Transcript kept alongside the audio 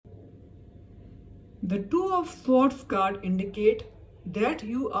The Two of Swords card indicate that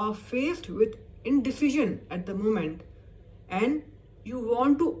you are faced with indecision at the moment and you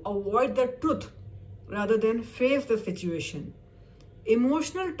want to avoid the truth rather than face the situation.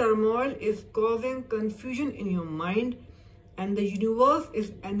 Emotional turmoil is causing confusion in your mind and the universe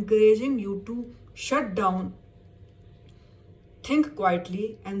is encouraging you to shut down, think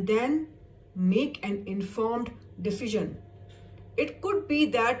quietly, and then make an informed decision. It could be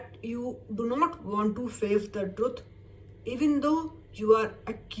that you do not want to face the truth even though you are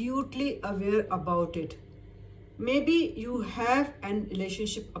acutely aware about it. Maybe you have an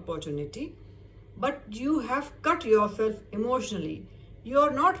relationship opportunity, but you have cut yourself emotionally. You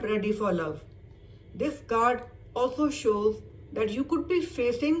are not ready for love. This card also shows that you could be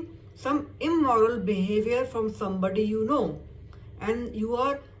facing some immoral behavior from somebody you know, and you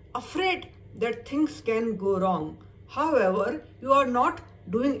are afraid that things can go wrong. However, you are not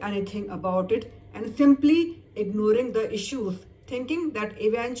doing anything about it and simply ignoring the issues, thinking that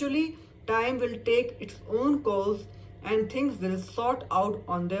eventually time will take its own course and things will sort out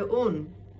on their own.